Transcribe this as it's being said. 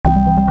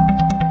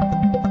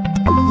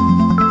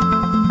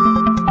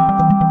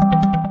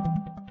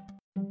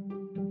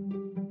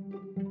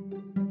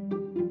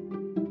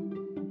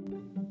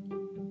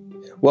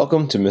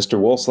Welcome to Mr.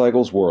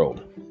 Wolfsleigel's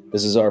World.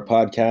 This is our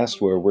podcast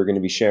where we're going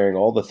to be sharing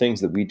all the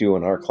things that we do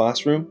in our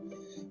classroom,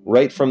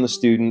 right from the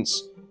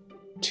students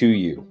to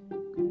you.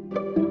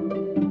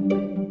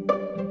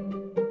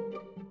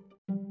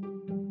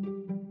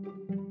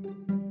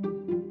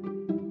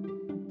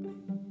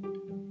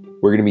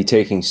 We're going to be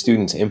taking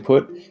students'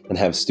 input and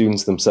have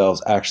students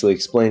themselves actually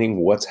explaining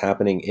what's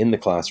happening in the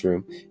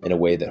classroom in a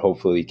way that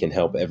hopefully can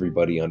help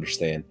everybody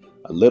understand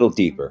a little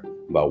deeper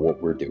about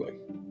what we're doing.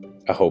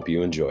 I hope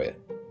you enjoy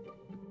it.